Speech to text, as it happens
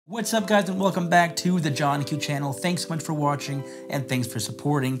What's up, guys, and welcome back to the John Q channel. Thanks so much for watching and thanks for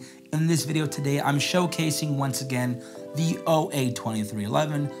supporting. In this video today, I'm showcasing once again the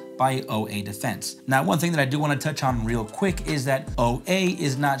OA2311 by OA Defense. Now, one thing that I do want to touch on real quick is that OA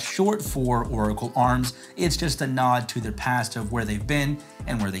is not short for Oracle Arms. It's just a nod to their past of where they've been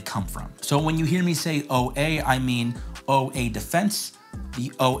and where they come from. So when you hear me say OA, I mean OA Defense, the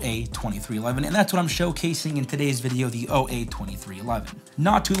OA2311, and that's what I'm showcasing in today's video, the OA2311.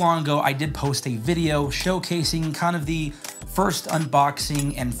 Not too long ago, I did post a video showcasing kind of the first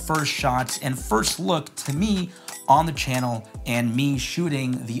unboxing and first shots and first look to me on the channel and me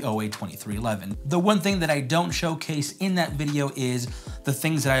shooting the OA2311. The one thing that I don't showcase in that video is the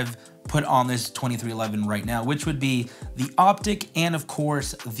things that I've put on this 2311 right now, which would be the optic and of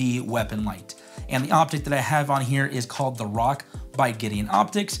course the weapon light. And the optic that I have on here is called the Rock by Gideon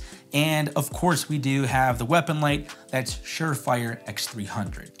Optics. And of course we do have the weapon light that's Surefire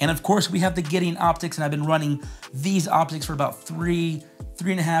X300. And of course we have the Gideon Optics, and I've been running these optics for about three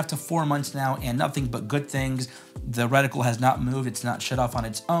and a half to 4 months now, and nothing but good things. The reticle has not moved, it's not shut off on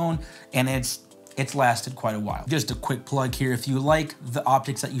its own, and it's lasted quite a while. Just a quick plug here, if you like the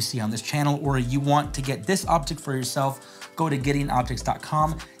optics that you see on this channel, or you want to get this optic for yourself, go to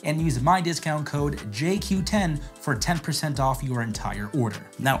GideonOptics.com and use my discount code JQ10 for 10% off your entire order.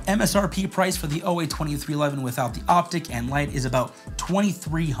 Now, MSRP price for the OA2311 without the optic and light is about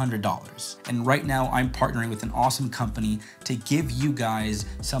 $2,300. And right now I'm partnering with an awesome company to give you guys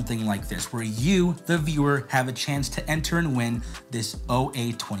something like this, where you, the viewer, have a chance to enter and win this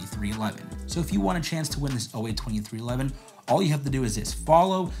OA2311. So if you want a chance to win this OA2311, all you have to do is this: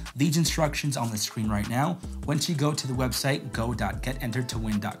 follow these instructions on the screen right now. Once you go to the website,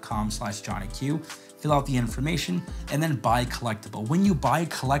 go.getenteredtowin.com/JohnnyQ, fill out the information, and then buy collectible. When you buy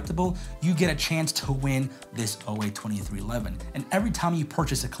collectible, you get a chance to win this OA2311. And every time you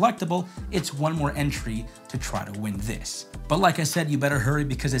purchase a collectible, it's one more entry to try to win this. But like I said, you better hurry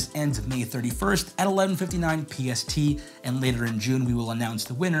because this ends May 31st at 11:59 PST, and later in June, we will announce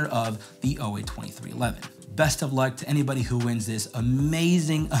the winner of the OA2311. Best of luck to anybody who wins this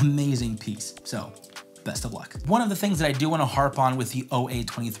amazing, amazing piece. So, best of luck. One of the things that I do want to harp on with the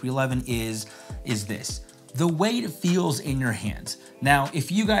OA2311 is this: the way it feels in your hands. Now,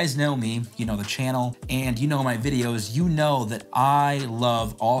 if you guys know me, you know the channel, and you know my videos, you know that I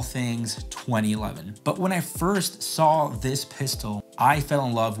love all things 2011. But when I first saw this pistol, I fell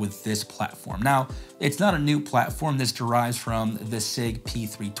in love with this platform. Now, it's not a new platform. This derives from the SIG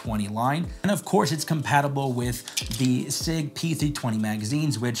P320 line. And of course, it's compatible with the SIG P320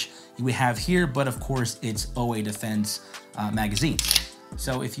 magazines, which we have here, but of course, it's OA Defense magazines.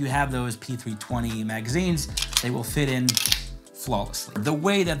 So if you have those P320 magazines, they will fit in flawlessly. The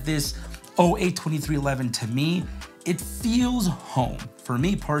way that this OA2311, to me, it feels home. For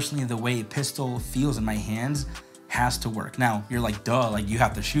me personally, the way a pistol feels in my hands has to work. Now, you're like, duh, like you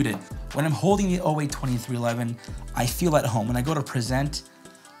have to shoot it. When I'm holding the OA2311, I feel at home. When I go to present,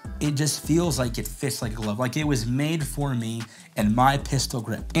 it just feels like it fits like a glove, like it was made for me and my pistol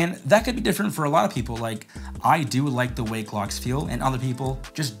grip. And that could be different for a lot of people. Like, I do like the way Glocks feel, and other people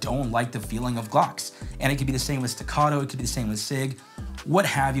just don't like the feeling of Glocks. And it could be the same with Staccato, it could be the same with SIG, what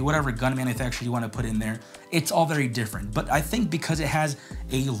have you, whatever gun manufacturer you want to put in there. It's all very different. But I think because it has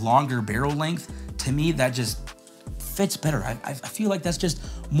a longer barrel length, to me, that just fits better. I feel like that's just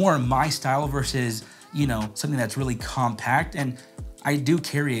more my style versus, you know, something that's really compact. And I do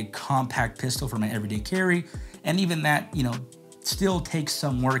carry a compact pistol for my everyday carry, and even that, you know, still takes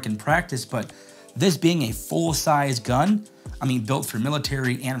some work and practice. But this being a full-size gun, I mean, built for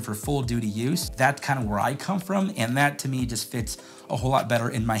military and for full duty use, that's kind of where I come from, and that to me just fits a whole lot better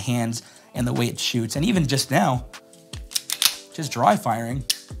in my hands and the way it shoots. And even just now, just dry firing,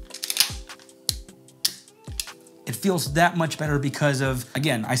 it feels that much better because of,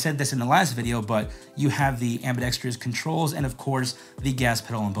 again, I said this in the last video, but you have the ambidextrous controls and of course the gas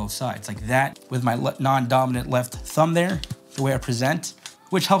pedal on both sides. Like that with my non-dominant left thumb there, the way I present,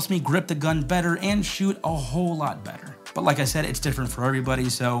 which helps me grip the gun better and shoot a whole lot better. But like I said, it's different for everybody,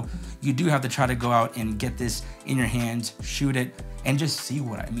 so you do have to try to go out and get this in your hands, shoot it, and just see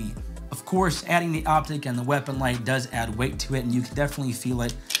what I mean. Of course, adding the optic and the weapon light does add weight to it, and you can definitely feel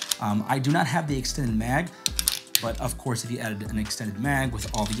it. I do not have the extended mag, but of course, if you added an extended mag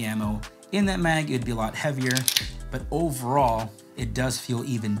with all the ammo in that mag, it'd be a lot heavier. But overall, it does feel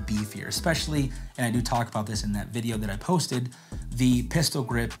even beefier, especially, and I do talk about this in that video that I posted, the pistol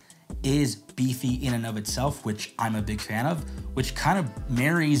grip is beefy in and of itself, which I'm a big fan of, which kind of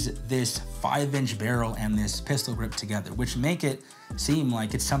marries this 5-inch barrel and this pistol grip together, which make it seem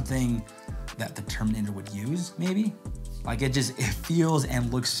like it's something that the Terminator would use, maybe. Like it feels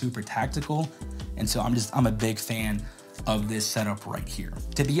and looks super tactical. And so I'm a big fan of this setup right here.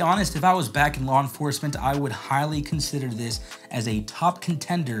 To be honest, if I was back in law enforcement, I would highly consider this as a top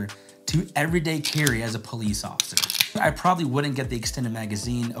contender to everyday carry as a police officer. I probably wouldn't get the extended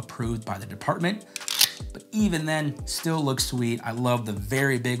magazine approved by the department, but even then, still looks sweet. I love the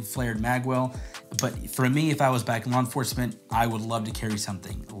very big flared magwell. But for me, if I was back in law enforcement, I would love to carry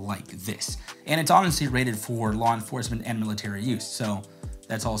something like this. And it's honestly rated for law enforcement and military use. So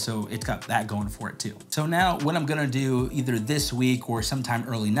that's also, it's got that going for it too. So now what I'm gonna do either this week or sometime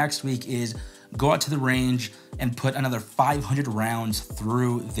early next week is go out to the range and put another 500 rounds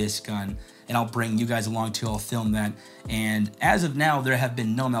through this gun. And I'll bring you guys along too, I'll film that. And as of now, there have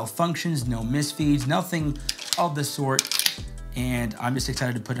been no malfunctions, no misfeeds, nothing of the sort. And I'm just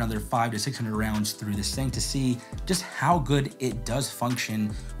excited to put another 500 to 600 rounds through this thing to see just how good it does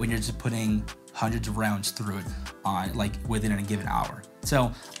function when you're just putting hundreds of rounds through it like within a given hour.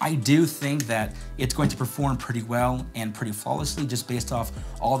 So I do think that it's going to perform pretty well and pretty flawlessly just based off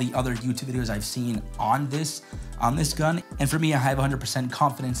all the other YouTube videos I've seen on this gun. And for me, I have 100%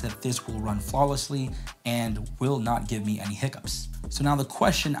 confidence that this will run flawlessly and will not give me any hiccups. So now the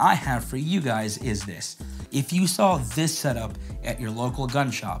question I have for you guys is this. If you saw this setup at your local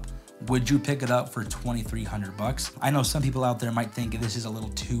gun shop, would you pick it up for $2,300? I know some people out there might think this is a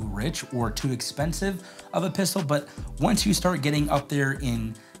little too rich or too expensive of a pistol, but once you start getting up there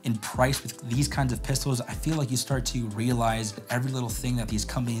in price with these kinds of pistols, I feel like you start to realize every little thing that these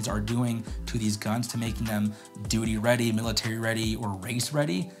companies are doing to these guns to making them duty ready, military ready, or race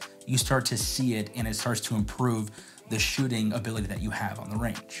ready. You start to see it and it starts to improve the shooting ability that you have on the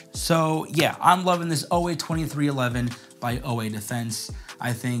range. So yeah, I'm loving this OA 2311 by OA Defense.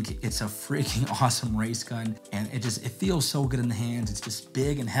 I think it's a freaking awesome race gun, and it feels so good in the hands. It's just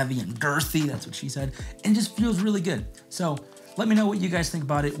big and heavy and girthy, that's what she said, and just feels really good. So let me know what you guys think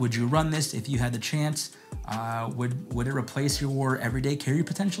about it. Would you run this if you had the chance? Would it replace your everyday carry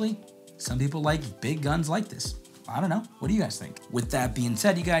potentially? Some people like big guns like this. I don't know. What do you guys think? With that being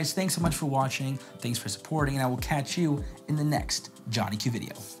said, you guys, thanks so much for watching. Thanks for supporting, and I will catch you in the next Johnny Q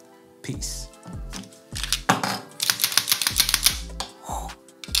video. Peace.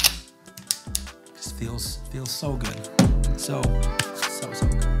 Just feels so good. So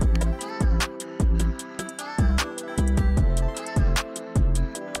good.